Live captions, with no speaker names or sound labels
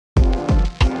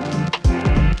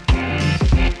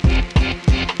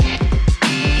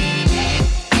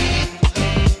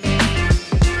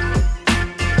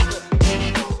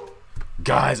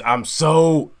Guys, I'm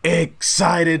so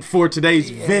excited for today's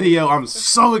video. I'm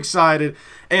so excited.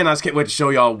 And I just can't wait to show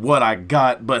y'all what I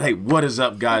got. But hey, what is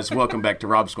up, guys? Welcome back to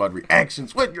Rob Squad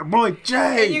Reactions with your boy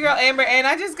Jay. And your girl Amber. And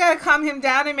I just gotta calm him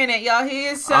down a minute, y'all. He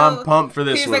is so... I'm pumped for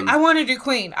this one. He's like, I want to do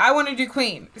Queen. I want to do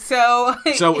Queen. So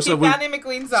he found him a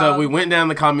Queen song. So we went down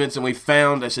the comments and we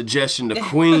found a suggestion to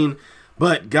Queen.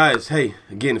 But guys, hey,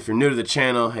 again, if you're new to the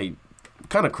channel, hey,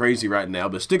 kind of crazy right now,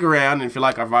 but stick around, and if you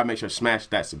like our vibe, make sure to smash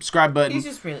that subscribe button. He's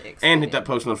just really excited. And hit that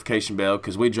post notification bell,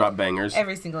 because we drop bangers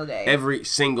every single day. Every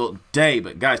single day.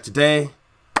 But guys, today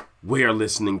we are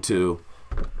listening to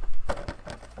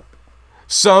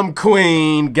some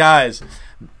Queen. Guys,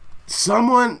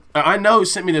 someone I know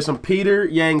sent me this one. Peter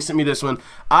Yang sent me this one.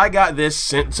 I got this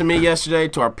sent to me yesterday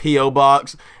to our P.O.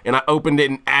 box, and I opened it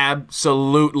and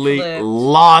absolutely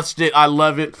lost it. I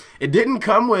love it. It didn't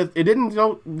come with, it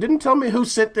didn't tell me who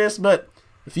sent this, but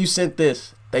if you sent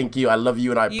this, thank you. I love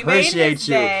you, and I appreciate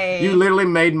you. You literally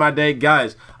made my day.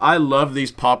 Guys, I love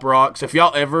these pop rocks. If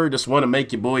y'all ever just want to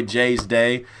make your boy Jay's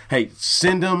day, hey,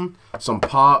 send him some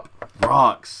pop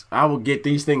rocks. I will get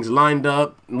these things lined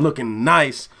up, looking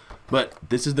nice. But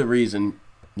this is the reason,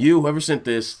 whoever sent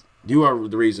this, you are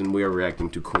the reason we are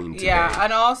reacting to Queen today. Yeah,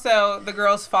 and also the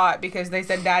girls fought because they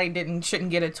said Daddy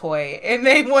shouldn't get a toy, and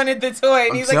they wanted the toy.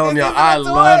 And I'm telling y'all, I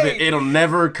love it. It'll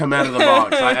never come out of the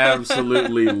box. I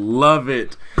absolutely love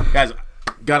it, guys.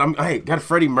 Got a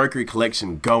Freddie Mercury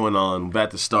collection going on. About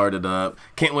to start it up.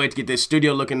 Can't wait to get this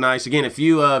studio looking nice. Again, if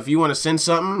you want to send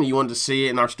something, you want to see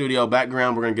it in our studio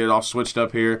background, we're gonna get it all switched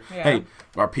up here. Yeah. Hey,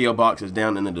 our P.O. box is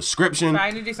down in the description.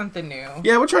 Trying to do something new.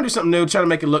 Yeah, we're trying to do something new. Trying to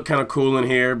make it look kind of cool in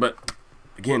here. But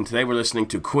again, today we're listening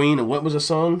to Queen. And what was the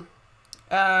song?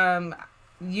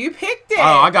 You picked it. Oh,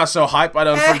 I got so hyped I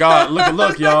done forgot.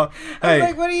 Look, y'all. Hey, I was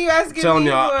like, what are you asking telling me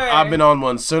y'all, for? I've been on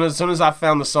one. Soon as I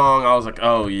found the song, I was like,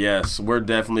 oh yes, we're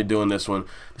definitely doing this one.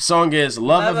 The song is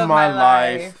 "Love of My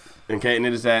Life." Okay, and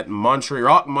it is at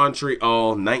Montreal,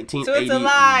 1981. So it's a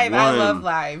live. I love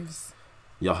lives.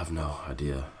 Y'all have no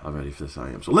idea how ready for this I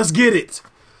am. So let's get it.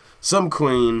 Some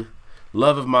Queen,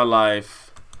 "Love of My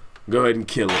Life." Go ahead and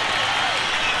kill it.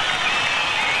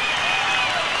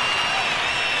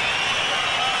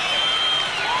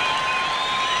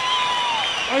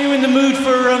 Are you in the mood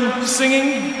for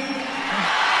singing?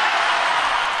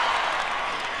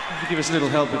 Give us a little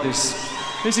help with this.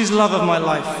 This is "Love of My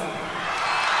Life."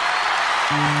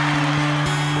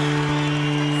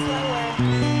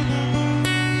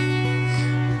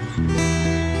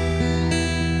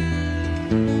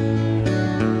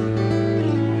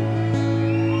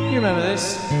 You remember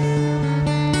this?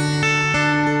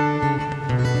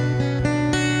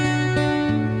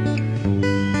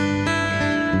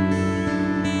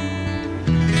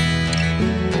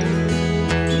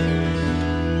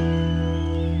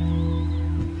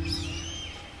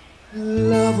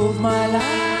 Love of my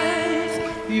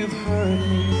life, you've hurt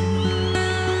me.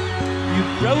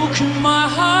 You've broken my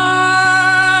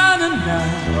heart, and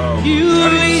now you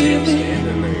leave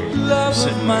me. Love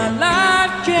of my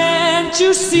life, can't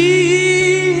you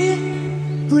see?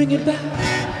 Bring it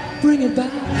back, bring it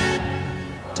back.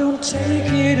 Don't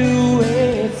take it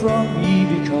away from me,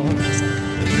 because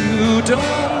you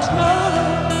don't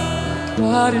know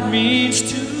what it means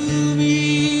to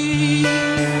me.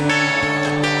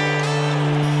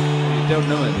 Don't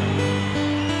know it.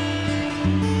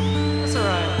 That's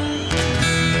alright.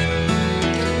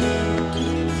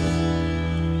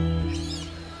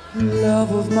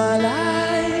 Love of my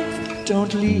life,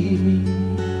 don't leave me.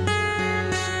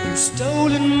 You've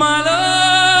stolen my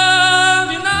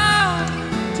love, you now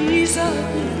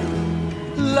deserve me.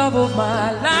 Love of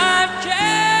my life,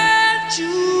 can't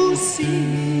you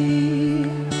see?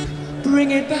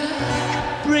 Bring it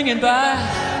back, bring it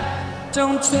back.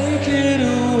 Don't take it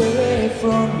away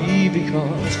from me,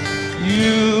 because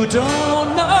you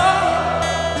don't know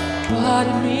what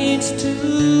it means to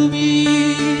me.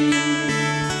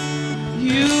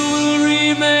 You will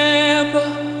remember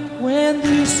when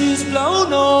this is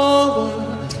blown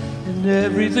over and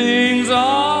everything's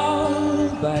all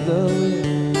by the way.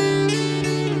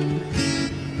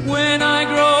 When I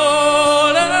grow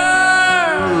older,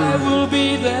 I will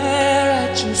be there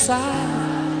at your side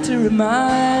to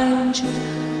remind you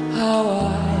how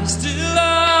I still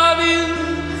love you.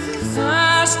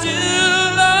 I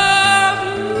still love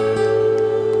you.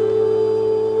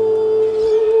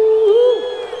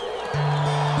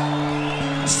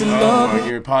 I still love you. Can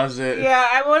you pause it? Yeah,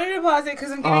 I wanted to pause it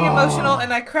because I'm getting emotional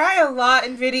and I cry a lot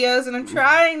in videos and I'm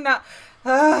trying not.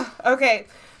 Okay.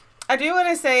 I do want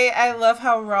to say I love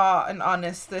how raw and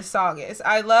honest this song is.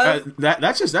 I love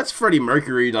that's Freddie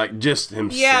Mercury, like just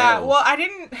himself. Yeah, well,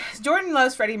 Jordan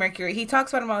loves Freddie Mercury. He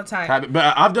talks about him all the time.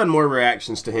 But I've done more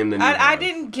reactions to him than you have. I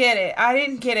didn't get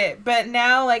it. But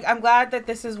now, like, I'm glad that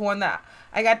this is one that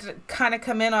I got to kind of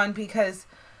come in on because,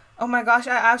 oh my gosh,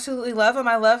 I absolutely love him.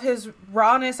 I love his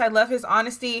rawness. I love his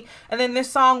honesty. And then this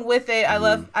song with it, I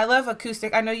love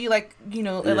acoustic. I know you like,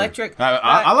 electric.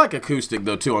 I like acoustic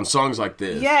though too on songs like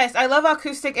this. Yes, I love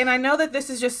acoustic, and I know that this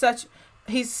is just such.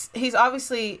 He's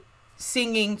obviously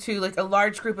singing to like a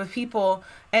large group of people,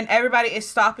 and everybody is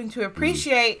stopping to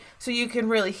appreciate, so you can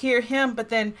really hear him. But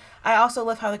then I also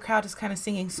love how the crowd is kind of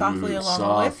singing softly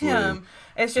along with him.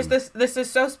 It's just this is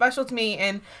so special to me,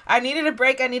 and I needed a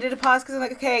break. I needed a pause because I'm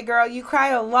like, okay, girl, you cry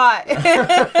a lot,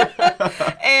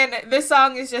 and this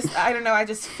song is just, I don't know, I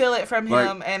just feel it from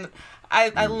him, and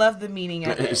I love the meaning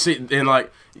of it. See, and like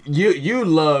you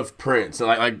love Prince,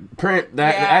 like Prince.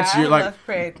 That's your like. I love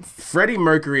Prince. Freddie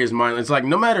Mercury is mine. It's like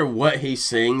no matter what he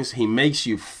sings, he makes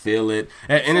you feel it,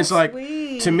 and it's like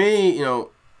sweet. To me,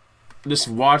 just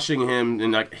watching him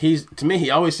and like to me he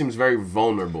always seems very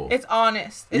vulnerable. It's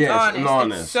honest. It's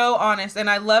honest. It's so honest, and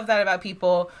I love that about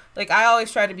people. Like I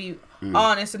always try to be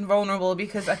honest and vulnerable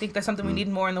because I think that's something we need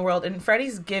more in the world, and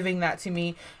Freddie's giving that to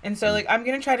me. And so like I'm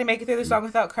gonna try to make it through the song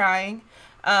without crying,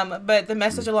 but the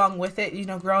message along with it,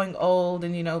 growing old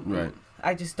and right.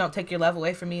 I just don't take your love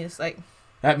away from me. It's like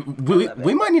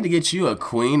we might need to get you a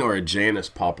Queen or a Janis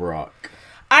pop rock.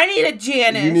 I need a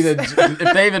Janis. You need if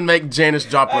they even make Janis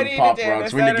Joplin pop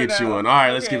rocks, we need to get you one. All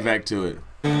right, let's get back to it.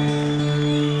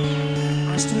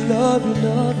 I still love you,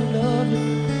 love you, love you.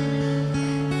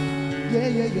 Yeah,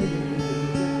 yeah, yeah, yeah.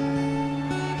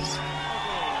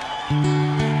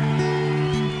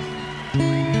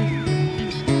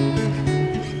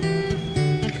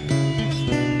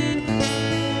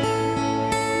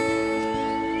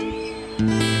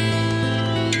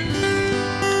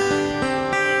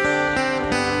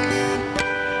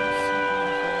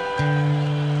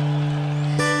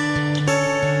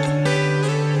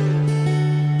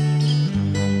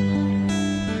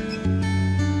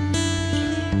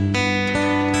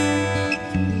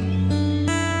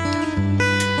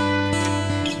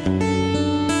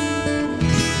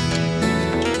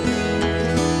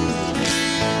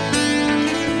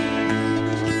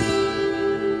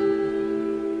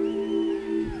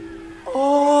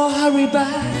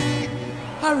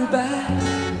 Hurry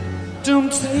back,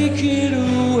 don't take it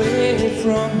away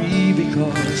from me,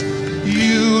 because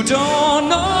you don't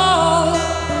know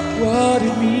what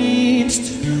it means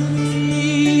to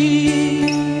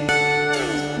me.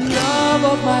 Love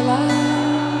of my life,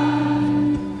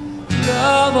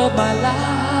 love of my life.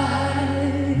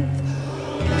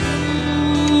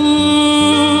 Ooh,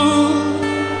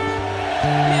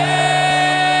 yeah.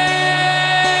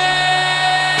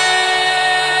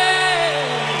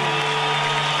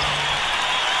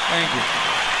 Thank you.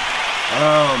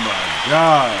 Oh my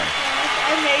God.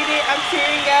 I made it. I'm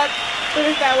tearing up. But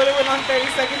if that would have went on 30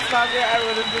 seconds longer, I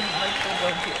would have been like full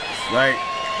blown tears. Like,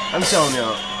 I'm telling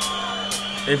y'all,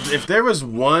 if there was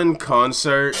one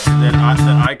concert that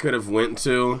I could have went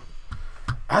to,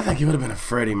 I think it would have been a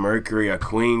Freddie Mercury, a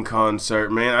Queen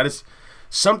concert, man.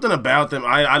 Something about them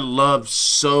I love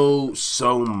so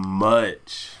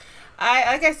much.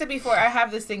 Like I said before, I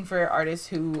have this thing for artists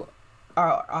who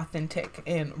are authentic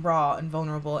and raw and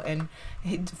vulnerable, and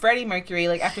Freddie Mercury,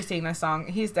 like after seeing that song,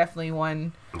 he's definitely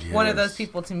one of those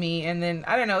people to me. And then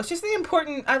I don't know, it's just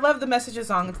I love the message of the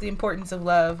song. It's the importance of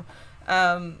love.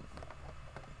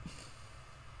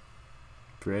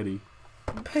 Freddie,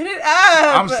 put it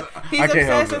up. I can't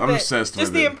help it. I'm obsessed with it.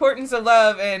 Just the importance of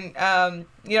love, and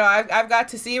I've got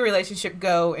to see a relationship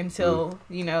go until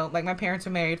like my parents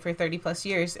were married for 30+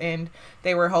 years, and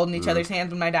they were holding each other's hands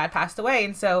when my dad passed away.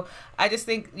 And so I just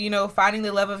think finding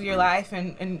the love of your life,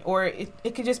 or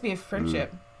it could just be a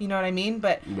friendship. You know what I mean?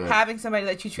 But having somebody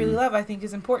that you truly love, I think,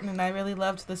 is important. And I really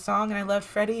loved the song, and I loved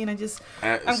Freddie, and I'm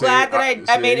glad that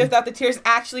I made it without the tears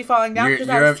actually falling down, because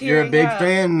I was tearing You're a big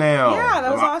fan now. Yeah,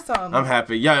 that was awesome. I'm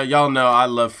happy. Yeah, y'all know I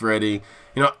love Freddie.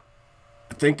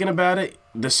 Thinking about it,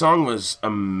 the song was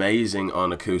amazing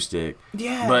on acoustic.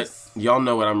 Yes. But y'all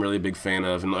know what I'm really a big fan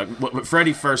of. And like when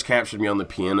Freddie first captured me on the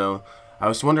piano, I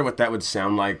was wondering what that would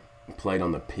sound like played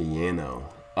on the piano.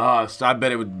 So I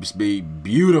bet it would just be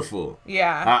beautiful.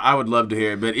 Yeah. I would love to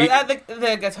hear it. But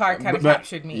the guitar kind of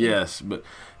captured me. Yes. But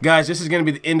guys, this is going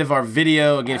to be the end of our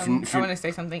video. Again, I want to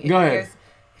say something. Go ahead.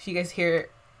 If you guys hear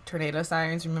tornado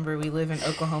sirens. Remember, we live in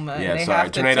Oklahoma. Yeah, and they sorry.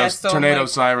 have to test them, Tornado like,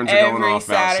 sirens are going every off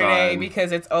Saturday outside.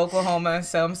 because it's Oklahoma.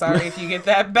 So I'm sorry if you get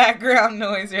that background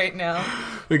noise right now.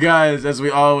 But guys, as we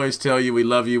always tell you, we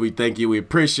love you, we thank you, we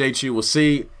appreciate you. We'll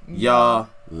see y'all